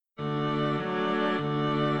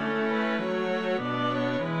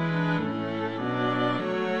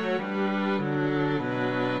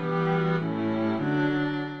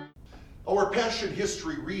Our Passion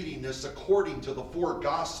History reading is according to the four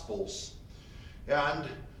Gospels, and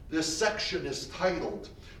this section is titled,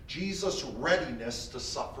 Jesus' Readiness to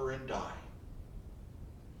Suffer and Die.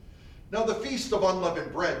 Now the Feast of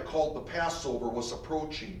Unleavened Bread, called the Passover, was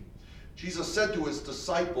approaching. Jesus said to his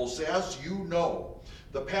disciples, as you know,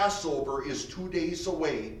 the Passover is 2 days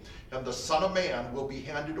away, and the Son of Man will be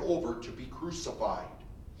handed over to be crucified.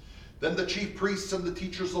 Then the chief priests and the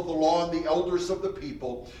teachers of the law and the elders of the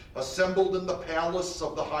people assembled in the palace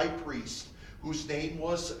of the high priest, whose name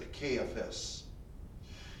was Caiaphas.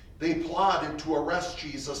 They plotted to arrest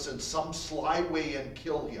Jesus in some sly way and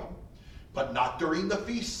kill him. But not during the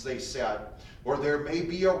feast, they said, or there may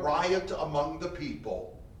be a riot among the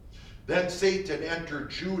people. Then Satan entered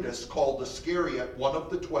Judas, called Iscariot, one of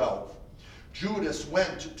the 12. Judas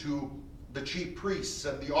went to the chief priests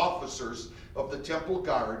and the officers of the temple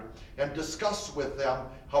guard and discussed with them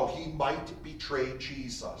how he might betray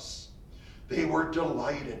Jesus. They were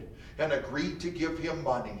delighted and agreed to give him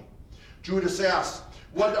money. Judas asked,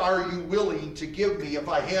 "What are you willing to give me if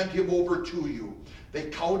I hand him over to you?" They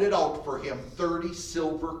counted out for him 30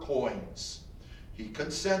 silver coins. He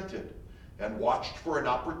consented and watched for an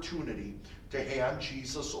opportunity to hand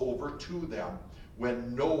Jesus over to them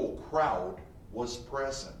when no crowd was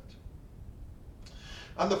present.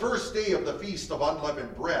 On the first day of the Feast of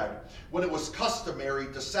Unleavened Bread, when it was customary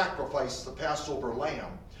to sacrifice the Passover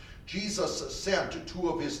lamb, Jesus sent 2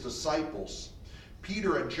 of his disciples,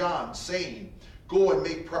 Peter and John, saying, "Go and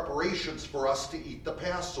make preparations for us to eat the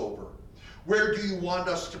Passover." "Where do you want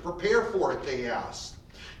us to prepare for it?" they asked.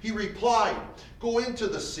 He replied, "Go into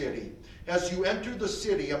the city. As you enter the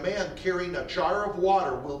city, a man carrying a jar of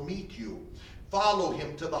water will meet you. Follow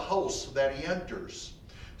him to the house that he enters.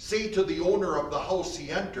 Say to the owner of the house he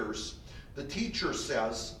enters, 'The teacher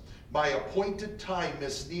says, my appointed time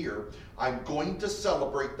is near. I'm going to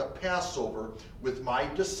celebrate the Passover with my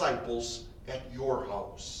disciples at your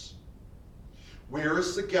house. Where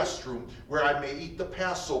is the guest room where I may eat the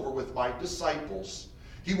Passover with my disciples?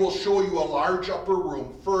 He will show you a large upper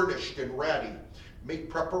room furnished and ready. Make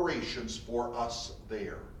preparations for us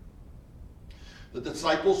there." The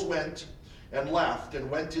disciples went and left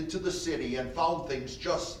and went into the city and found things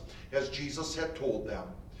just as Jesus had told them.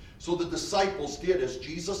 So the disciples did as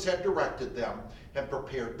Jesus had directed them and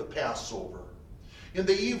prepared the Passover. In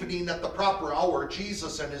the evening at the proper hour,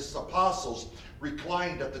 Jesus and his apostles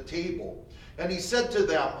reclined at the table. And he said to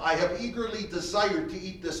them, "I have eagerly desired to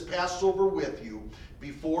eat this Passover with you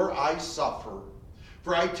before I suffer.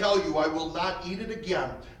 For I tell you, I will not eat it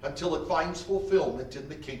again until it finds fulfillment in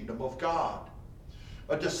the kingdom of God."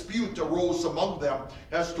 A dispute arose among them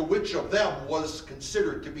as to which of them was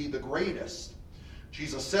considered to be the greatest.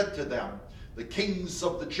 Jesus said to them, "The kings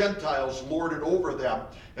of the Gentiles lord it over them,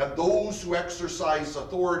 and those who exercise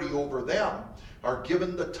authority over them are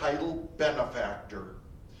given the title benefactor.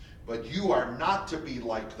 But you are not to be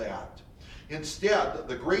like that. Instead,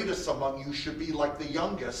 the greatest among you should be like the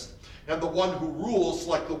youngest, and the one who rules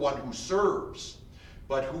like the one who serves.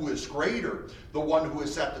 But who is greater, the one who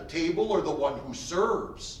is at the table or the one who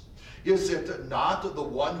serves? Is it not the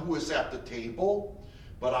one who is at the table?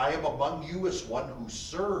 But I am among you as one who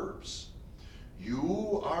serves.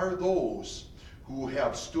 You are those who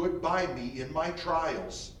have stood by me in my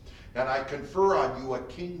trials, and I confer on you a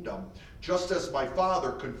kingdom, just as my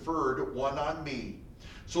Father conferred one on me,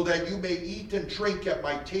 so that you may eat and drink at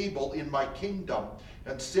my table in my kingdom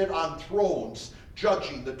and sit on thrones,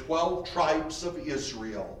 judging the 12 tribes of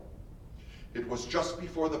Israel." It was just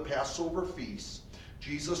before the Passover feast.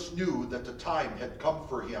 Jesus knew that the time had come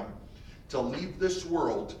for him to leave this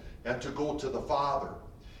world and to go to the Father.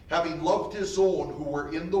 Having loved his own who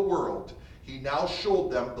were in the world, he now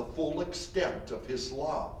showed them the full extent of his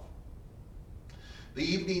love. The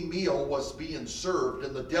evening meal was being served,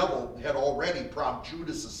 and the devil had already prompted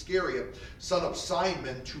Judas Iscariot, son of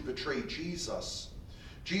Simon, to betray Jesus.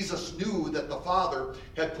 Jesus knew that the Father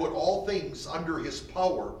had put all things under his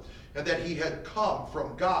power, and that he had come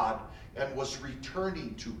from God and was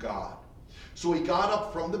returning to God. So he got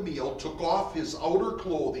up from the meal, took off his outer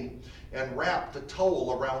clothing, and wrapped a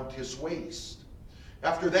towel around his waist.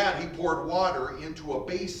 After that, he poured water into a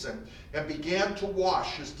basin and began to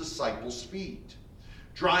wash his disciples' feet,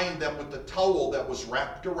 drying them with the towel that was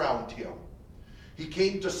wrapped around him. He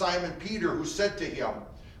came to Simon Peter, who said to him,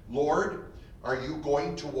 "Lord, are you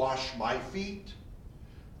going to wash my feet?"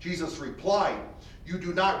 Jesus replied, "You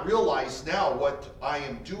do not realize now what I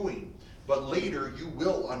am doing, but later you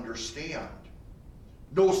will understand."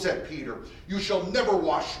 "No," said Peter, "you shall never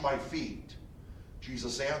wash my feet."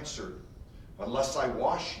 Jesus answered, "Unless I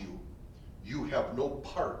wash you, you have no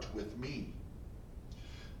part with me."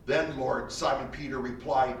 Then, Lord, Simon Peter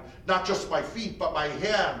replied, not just my feet, but my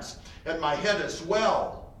hands and my head as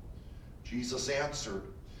well. Jesus answered,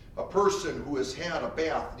 a person who has had a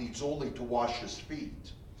bath needs only to wash his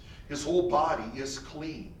feet. His whole body is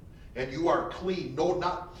clean, and you are clean, though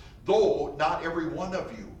not every one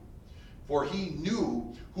of you. For he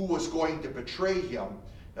knew who was going to betray him,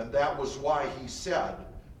 and that was why he said,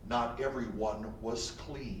 not everyone was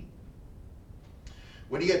clean.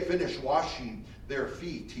 When he had finished washing their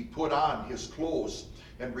feet, he put on his clothes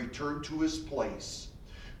and returned to his place.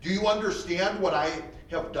 Do you understand what I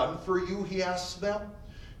have done for you? He asked them.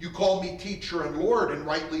 You call me teacher and Lord, and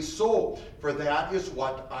rightly so, for that is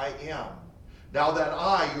what I am. Now that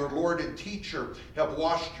I, your Lord and teacher, have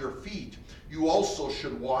washed your feet, you also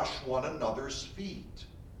should wash one another's feet.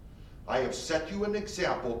 I have set you an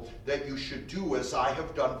example that you should do as I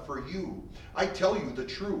have done for you. I tell you the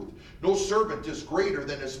truth. No servant is greater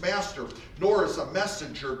than his master, nor is a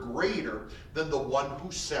messenger greater than the one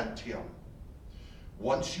who sent him.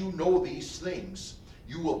 Once you know these things,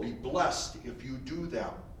 you will be blessed if you do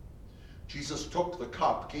them. Jesus took the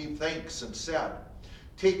cup, gave thanks, and said,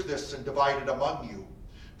 take this and divide it among you.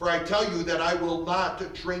 For I tell you that I will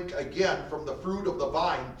not drink again from the fruit of the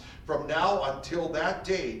vine from now until that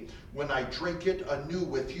day when I drink it anew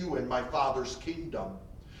with you in my Father's kingdom.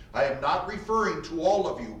 I am not referring to all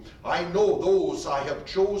of you. I know those I have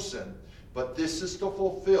chosen, but this is to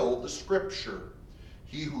fulfill the scripture.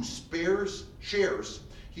 He who shares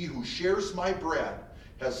my bread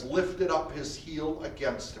has lifted up his heel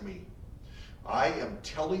against me. I am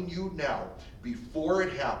telling you now before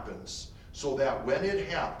it happens, so that when it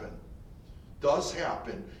does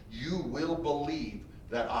happen, you will believe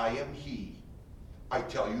that I am he. I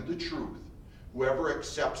tell you the truth. Whoever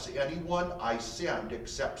accepts anyone I send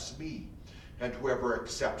accepts me, and whoever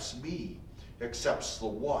accepts me accepts the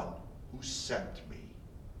one who sent me.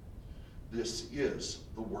 This is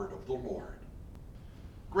the word of the Lord.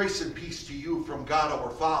 Grace and peace to you from God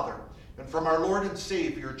our Father, and from our Lord and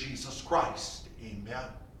Savior, Jesus Christ. Amen.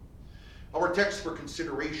 Our text for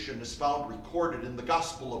consideration is found recorded in the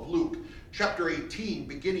Gospel of Luke, chapter 18,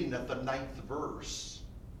 beginning at the 9th verse.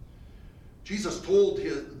 Jesus told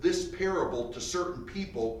this parable to certain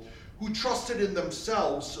people who trusted in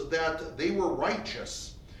themselves that they were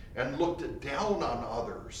righteous and looked down on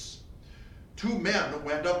others. Two men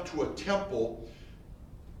went to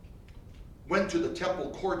the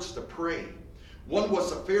temple courts to pray. One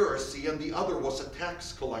was a Pharisee and the other was a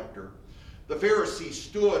tax collector. The Pharisee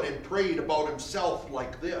stood and prayed about himself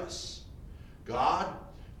like this: God,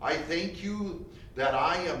 I thank you that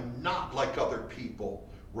I am not like other people,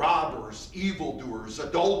 robbers, evildoers,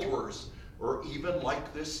 adulterers, or even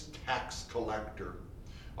like this tax collector.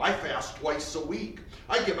 I fast twice a week.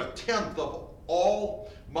 I give 1/10 of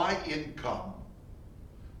all my income.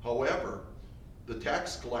 However, the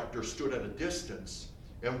tax collector stood at a distance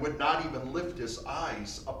and would not even lift his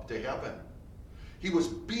eyes up to heaven. He was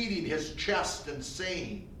beating his chest and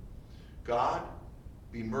saying, God,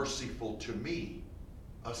 be merciful to me,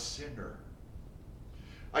 a sinner.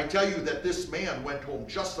 I tell you that this man went home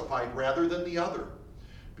justified rather than the other,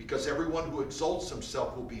 because everyone who exalts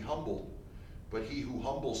himself will be humbled, but he who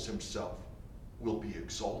humbles himself will be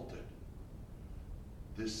exalted.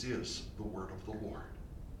 This is the word of the Lord.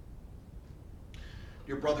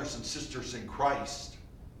 Dear brothers and sisters in Christ,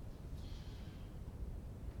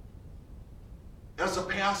 as a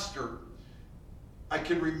pastor, I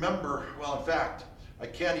can remember, in fact, I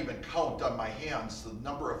can't even count on my hands the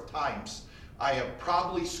number of times I have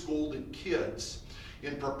probably scolded kids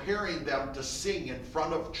in preparing them to sing in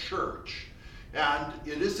front of church. And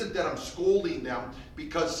it isn't that I'm scolding them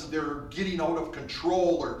because they're getting out of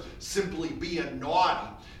control or simply being naughty,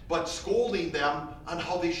 but scolding them on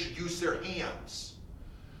how they should use their hands.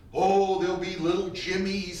 Oh, there'll be little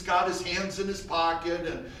Jimmy, he's got his hands in his pocket,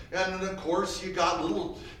 and of course you got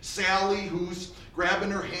little Sally who's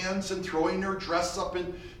grabbing her hands and throwing her dress up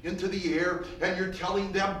into the air, and you're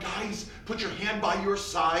telling them, guys, put your hand by your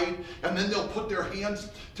side, and then they'll put their hands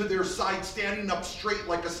to their side, standing up straight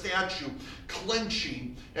like a statue,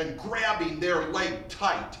 clenching and grabbing their leg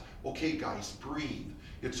tight. Okay, guys, breathe.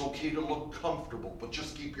 It's okay to look comfortable, but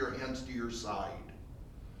just keep your hands to your side.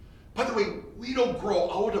 By the way, we don't grow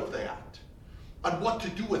out of that on what to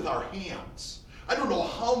do with our hands. I don't know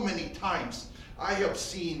how many times I have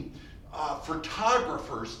seen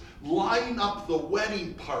photographers line up the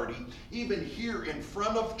wedding party, even here in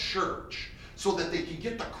front of church, so that they can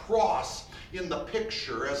get the cross in the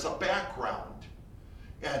picture as a background.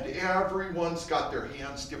 And everyone's got their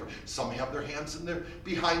hands different. Some have their hands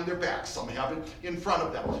behind their back. Some have it in front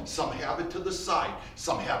of them. Some have it to the side.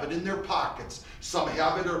 Some have it in their pockets. Some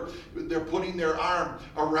have it, or they're putting their arm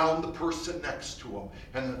around the person next to them.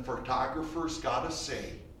 And the photographer's got to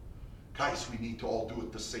say, guys, we need to all do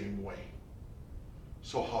it the same way.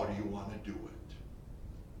 So how do you want to do it?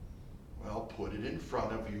 Well, put it in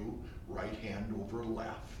front of you, right hand over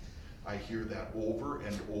left. I hear that over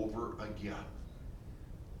and over again.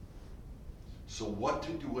 So what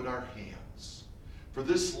to do with our hands? For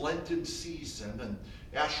this Lenten season, and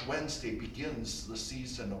Ash Wednesday begins the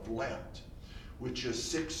season of Lent, which is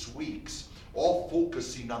 6 weeks, all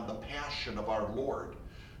focusing on the passion of our Lord.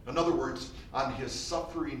 In other words, on his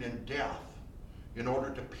suffering and death in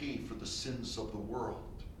order to pay for the sins of the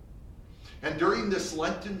world. And during this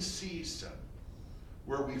Lenten season,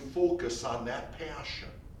 where we focus on that passion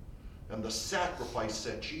and the sacrifice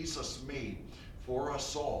that Jesus made for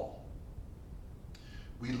us all,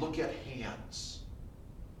 we look at hands.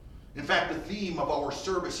 In fact, the theme of our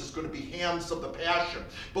service is going to be Hands of the Passion.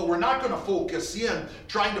 But we're not going to focus in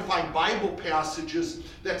trying to find Bible passages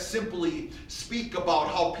that simply speak about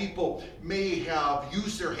how people may have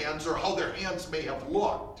used their hands or how their hands may have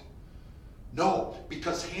looked. No,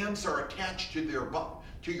 because hands are attached to your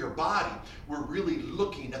body. We're really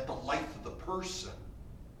looking at the life of the person.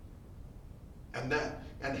 And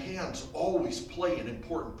hands always play an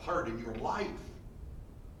important part in your life,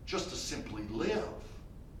 just to simply live.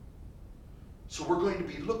 So we're going to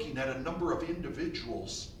be looking at a number of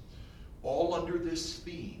individuals, all under this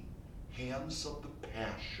theme, Hands of the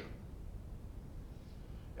Passion.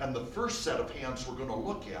 And the first set of hands we're going to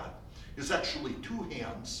look at is actually two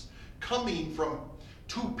hands coming from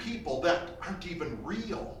two people that aren't even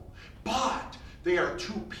real, but they are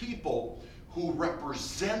two people who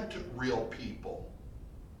represent real people.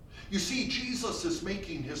 You see, Jesus is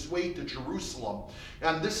making his way to Jerusalem,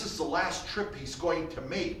 and this is the last trip he's going to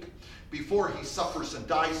make before he suffers and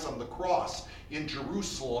dies on the cross in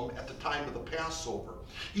Jerusalem at the time of the Passover.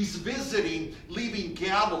 He's leaving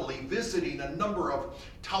Galilee, visiting a number of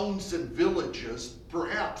towns and villages,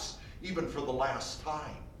 perhaps even for the last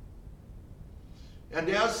time. And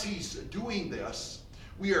as he's doing this,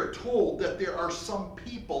 we are told that there are some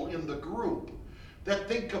people in the group that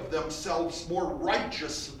think of themselves more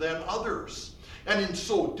righteous than others. And in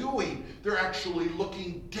so doing, they're actually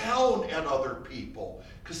looking down at other people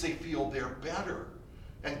because they feel they're better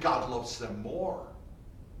and God loves them more.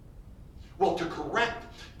 Well, to correct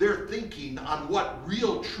their thinking on what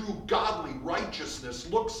real, true, godly righteousness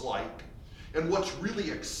looks like and what's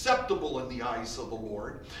really acceptable in the eyes of the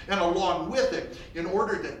Lord, and along with it, in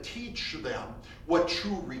order to teach them what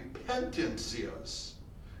true repentance is,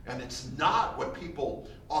 and it's not what people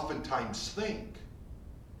oftentimes think,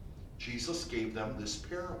 Jesus gave them this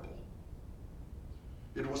parable.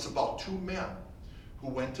 It was about two men who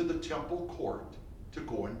went to the temple court to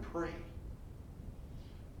go and pray.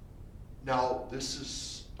 Now, this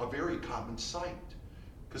is a very common sight,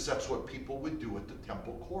 because that's what people would do at the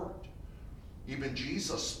temple court. Even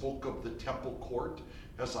Jesus spoke of the temple court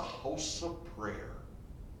as a house of prayer.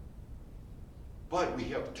 But we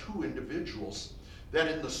have two individuals that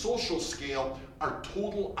in the social scale are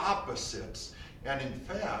total opposites. And in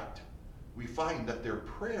fact, we find that their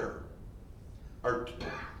prayer are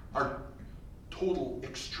total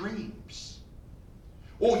extremes.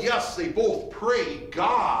 Oh yes, they both pray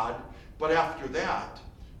God, but after that,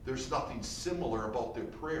 there's nothing similar about their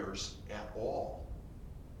prayers at all.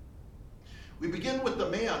 We begin with the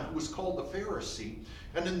man who was called the Pharisee,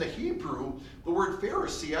 and in the Hebrew, the word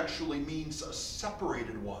Pharisee actually means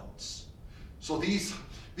separated ones. So these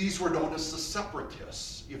were known as the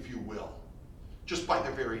separatists, if you will, just by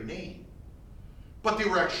their very name. But they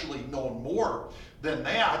were actually known more than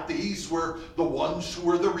that. These were the ones who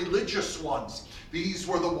were the religious ones. These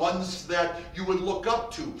were the ones that you would look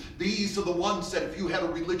up to. These are the ones that if you had a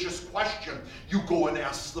religious question, you go and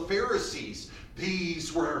ask the Pharisees.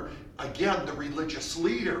 These were, again, the religious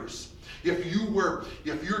leaders. If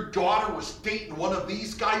your daughter was dating one of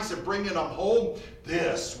these guys and bringing them home,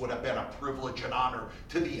 this would have been a privilege and honor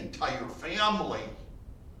to the entire family.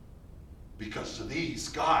 Because these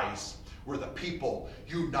guys were the people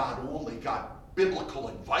you not only got biblical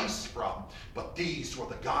advice from, but these were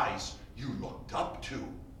the guys you looked up to.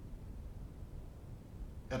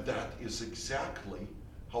 And that is exactly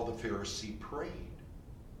how the Pharisee prayed.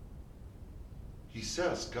 He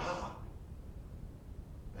says God,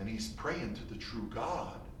 and he's praying to the true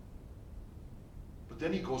God. But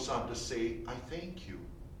then he goes on to say, I thank you.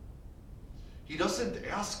 He doesn't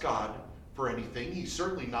ask God for anything. He's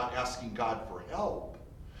certainly not asking God for help.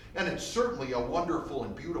 And it's certainly a wonderful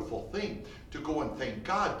and beautiful thing to go and thank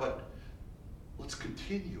God, but let's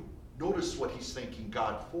continue. Notice what he's thanking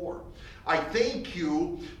God for. I thank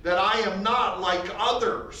you that I am not like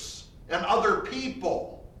others and other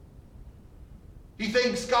people. He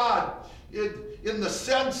thanks God in the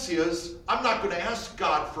sense is, I'm not going to ask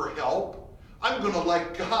God for help. I'm going to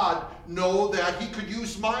let God know that he could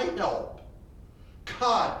use my help.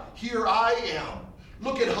 God, here I am.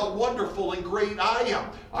 Look at how wonderful and great I am.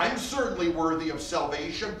 I'm certainly worthy of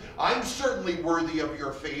salvation. I'm certainly worthy of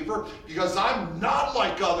your favor because I'm not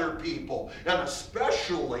like other people. And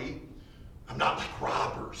especially, I'm not like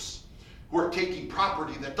robbers who are taking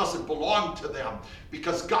property that doesn't belong to them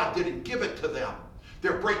because God didn't give it to them.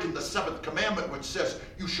 They're breaking the seventh commandment, which says,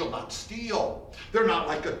 you shall not steal. They're not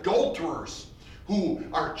like adulterers who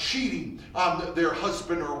are cheating on their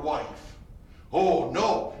husband or wife. Oh,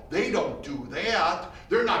 no, they don't do that.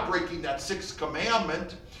 They're not breaking that sixth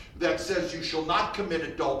commandment that says you shall not commit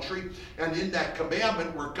adultery. And in that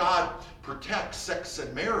commandment where God protects sex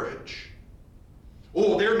and marriage,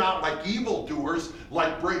 oh, they're not like evildoers,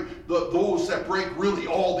 like those that break really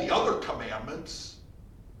all the other commandments.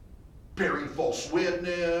 Bearing false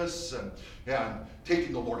witness and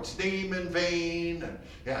taking the Lord's name in vain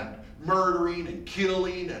and murdering and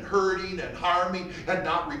killing and hurting and harming and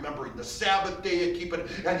not remembering the Sabbath day and keeping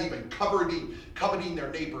and even coveting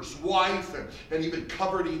their neighbor's wife and even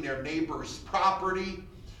coveting their neighbor's property.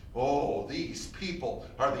 Oh, these people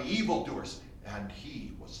are the evildoers, and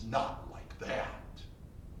he was not like that.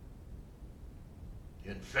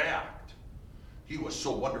 In fact, he was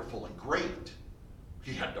so wonderful and great,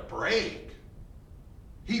 he had to brag.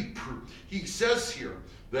 He says here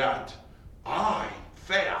that I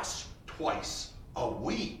fast twice a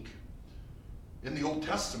week. In the Old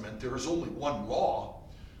Testament, there is only one law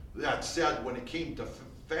that said when it came to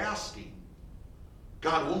fasting,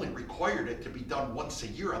 God only required it to be done once a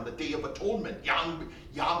year on the Day of Atonement,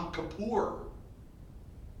 Yom Kippur.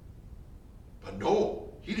 But no,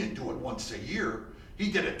 he didn't do it once a year.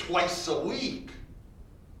 He did it twice a week.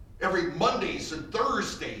 Every Mondays and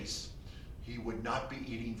Thursdays, he would not be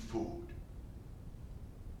eating food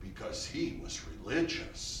because he was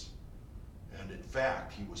religious. And in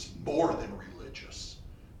fact, he was more than religious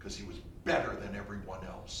because he was better than everyone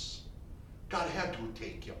else. God had to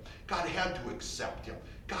take him. God had to accept him.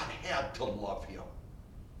 God had to love him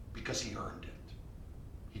because he earned it.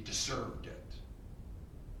 He deserved it.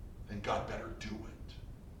 And God better do it.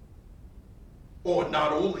 Oh, and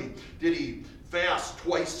not only did he fast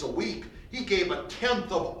twice a week, he gave a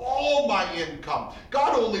tenth of all my income.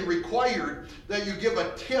 God only required that you give a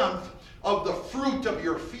tenth of the fruit of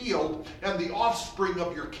your field and the offspring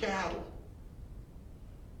of your cattle.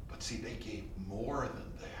 But see, they gave more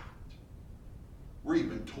than that. We're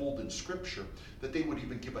even told in Scripture that they would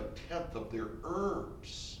even give a tenth of their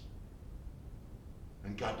herbs.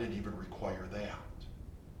 And God didn't even require that.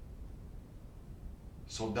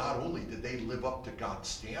 So not only did they live up to God's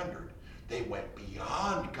standard, they went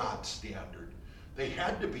beyond God's standard. They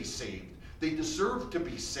had to be saved. They deserved to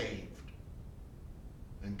be saved.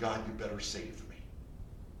 And God, you better save me.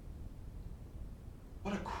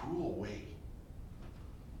 What a cruel way.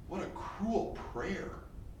 What a cruel prayer.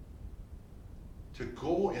 To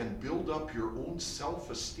go and build up your own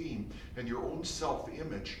self-esteem and your own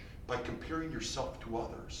self-image by comparing yourself to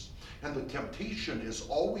others. And the temptation is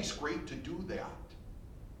always great to do that.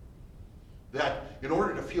 That in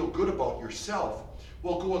order to feel good about yourself,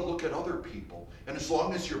 well, go and look at other people. And as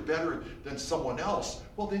long as you're better than someone else,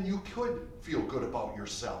 well, then you could feel good about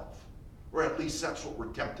yourself. Or at least that's what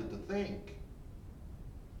we're tempted to think.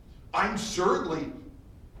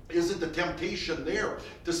 Isn't the temptation there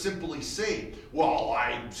to simply say, well,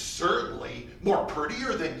 I'm certainly more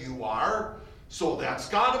prettier than you are, so that's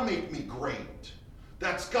got to make me great.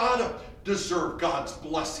 That's got to deserve God's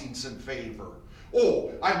blessings and favor.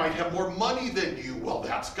 Oh, I might have more money than you. Well,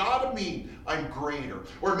 that's got to mean I'm greater.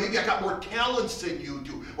 Or maybe I got more talents than you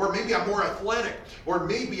do. Or maybe I'm more athletic. Or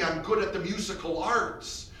maybe I'm good at the musical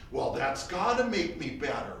arts. Well, that's got to make me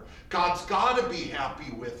better. God's got to be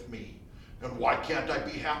happy with me. And why can't I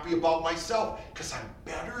be happy about myself? Because I'm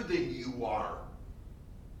better than you are.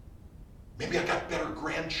 Maybe I got better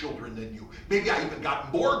grandchildren than you. Maybe I even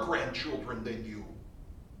got more grandchildren than you.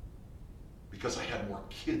 Because I had more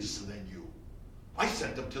kids than you. I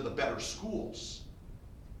sent them to the better schools.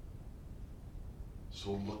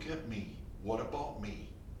 So look at me. What about me?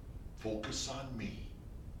 Focus on me.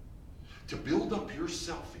 To build up your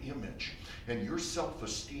self-image and your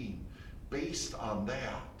self-esteem based on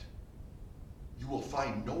that, you will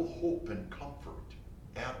find no hope and comfort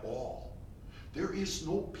at all. There is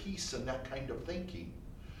no peace in that kind of thinking.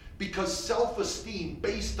 Because self-esteem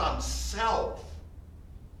based on self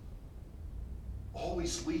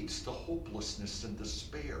always leads to hopelessness and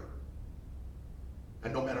despair.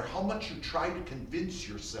 And no matter how much you try to convince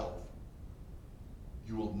yourself,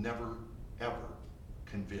 you will never, ever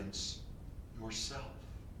convince yourself.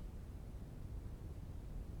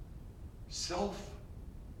 Self-esteem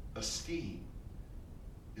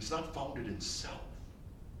is not founded in self.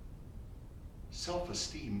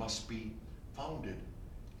 Self-esteem must be founded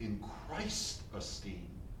in Christ's esteem.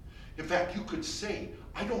 In fact, you could say,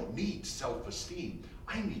 I don't need self-esteem.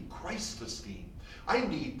 I need Christ's esteem. I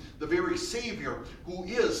need the very Savior who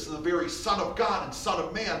is the very Son of God and Son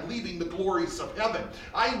of Man, leaving the glories of heaven.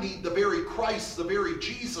 I need the very Christ, the very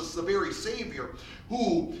Jesus, the very Savior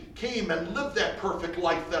who came and lived that perfect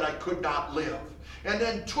life that I could not live, and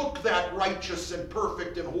then took that righteous and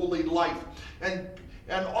perfect and holy life and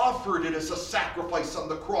offered it as a sacrifice on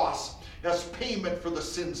the cross, as payment for the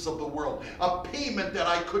sins of the world. A payment that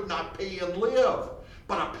I could not pay and live,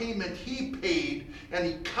 but a payment he paid, and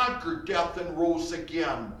he conquered death and rose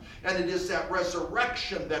again. And it is that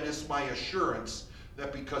resurrection that is my assurance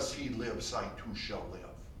that because he lives, I too shall live.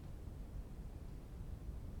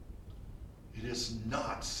 It is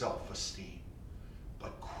not self-esteem,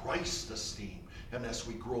 but Christ's esteem. And as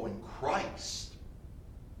we grow in Christ,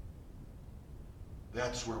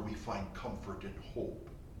 that's where we find comfort and hope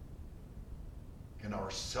in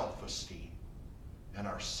our self-esteem and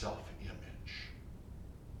our self-image.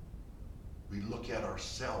 We look at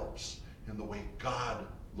ourselves in the way God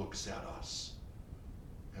looks at us.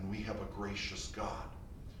 And we have a gracious God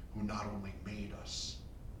who not only made us,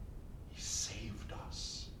 he saved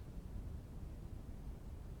us.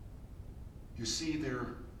 You see, there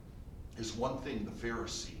is one thing the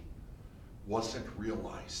Pharisee wasn't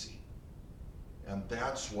realizing, and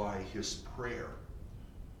that's why his prayer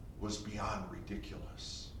was beyond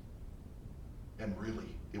ridiculous. And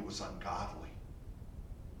really, it was ungodly.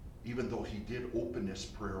 Even though he did open his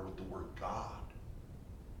prayer with the word God,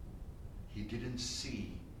 he didn't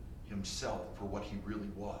see himself for what he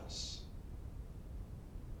really was.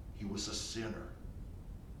 He was a sinner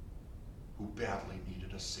who badly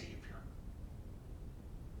needed a Savior.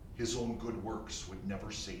 His own good works would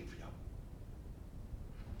never save him.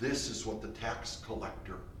 This is what the tax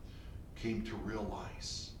collector came to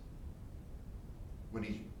realize when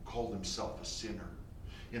he called himself a sinner.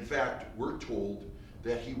 In fact, we're told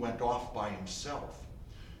that he went off by himself.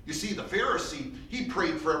 You see, the Pharisee, he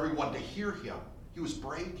prayed for everyone to hear him. He was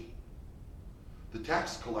bragging. The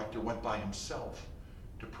tax collector went by himself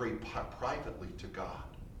to pray privately to God.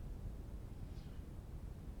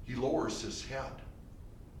 He lowers his head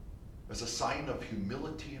as a sign of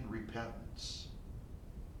humility and repentance.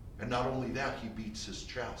 And not only that, he beats his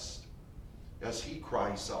chest as he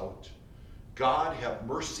cries out, God, have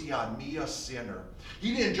mercy on me, a sinner.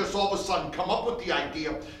 He didn't just all of a sudden come up with the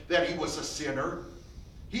idea that he was a sinner.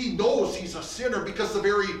 He knows he's a sinner because the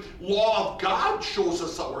very law of God shows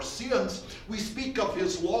us our sins. We speak of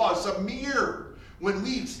his law as a mirror. When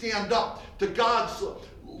we stand up to God's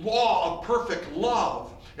law of perfect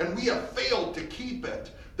love and we have failed to keep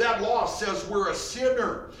it, that law says we're a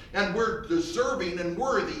sinner and we're deserving and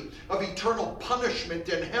worthy of eternal punishment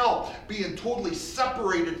in hell, being totally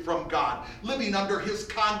separated from God, living under his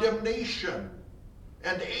condemnation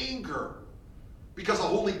and anger, because a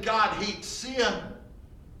holy God hates sin,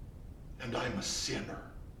 and I'm a sinner.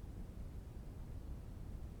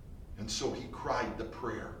 And so he cried the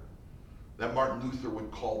prayer that Martin Luther would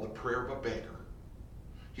call the prayer of a beggar.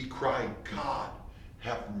 He cried, God,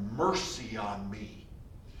 have mercy on me.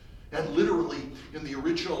 And literally, in the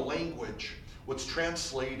original language, what's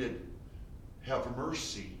translated, have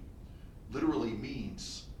mercy, literally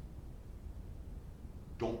means,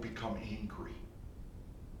 don't become angry.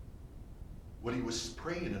 What he was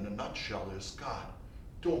praying in a nutshell is, God,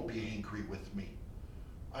 don't be angry with me.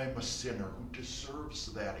 I'm a sinner who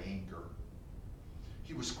deserves that anger.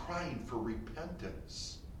 He was crying for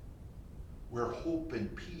repentance, where hope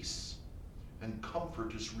and peace and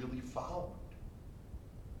comfort is really found.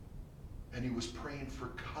 And he was praying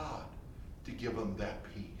for God to give him that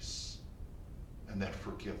peace and that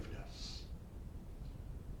forgiveness.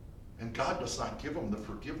 And God does not give him the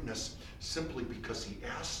forgiveness simply because he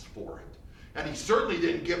asked for it. And he certainly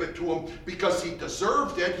didn't give it to him because he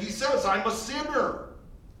deserved it. He says, I'm a sinner.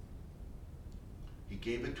 He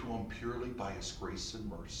gave it to him purely by his grace and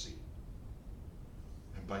mercy.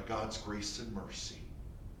 And by God's grace and mercy,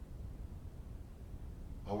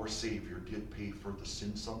 our Savior did pay for the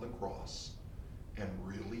sins on the cross and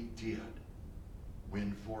really did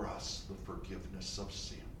win for us the forgiveness of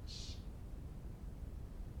sins.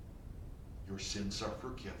 Your sins are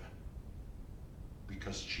forgiven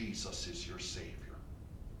because Jesus is your Savior.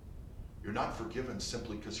 You're not forgiven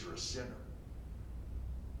simply because you're a sinner.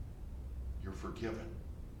 You're forgiven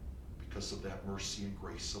because of that mercy and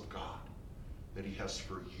grace of God that he has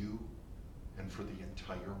for you and for the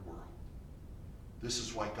entire world. This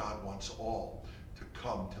is why God wants all to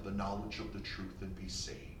come to the knowledge of the truth and be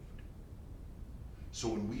saved. So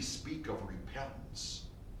when we speak of repentance,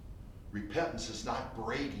 repentance is not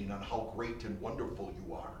bragging on how great and wonderful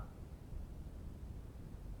you are.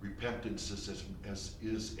 Repentance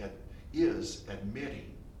is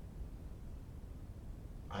admitting,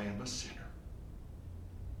 I am a sinner.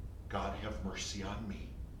 God, have mercy on me.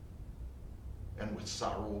 And with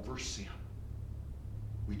sorrow over sin,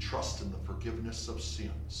 we trust in the forgiveness of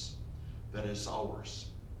sins that is ours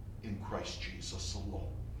in Christ Jesus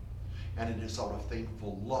alone. And it is out of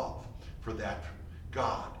thankful love for that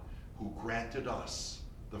God who granted us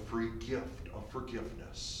the free gift of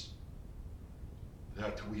forgiveness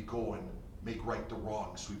that we go and make right the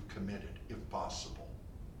wrongs we've committed, if possible.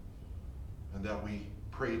 And that we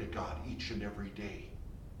pray to God each and every day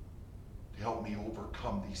to help me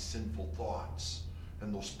overcome these sinful thoughts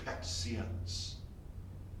and those pet sins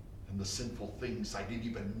and the sinful things I didn't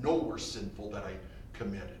even know were sinful that I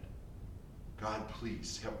committed. God,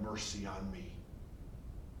 please have mercy on me.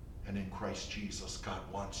 And in Christ Jesus, God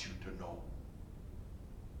wants you to know.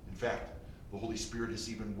 In fact, the Holy Spirit is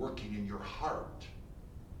even working in your heart,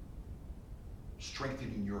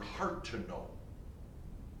 strengthening your heart to know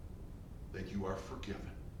that you are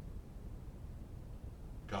forgiven.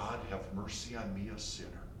 God, have mercy on me, a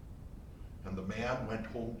sinner. And the man went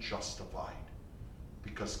home justified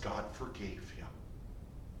because God forgave him,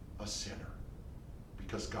 a sinner,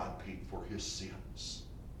 because God paid for his sins.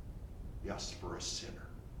 Yes, for a sinner.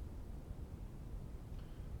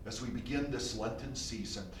 As we begin this Lenten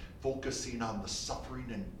season, focusing on the suffering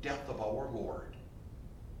and death of our Lord,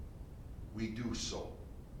 we do so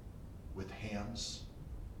with hands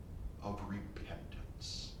of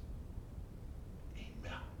repentance.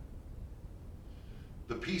 Amen.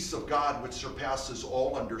 The peace of God, which surpasses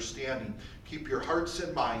all understanding, keep your hearts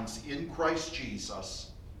and minds in Christ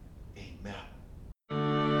Jesus. Amen.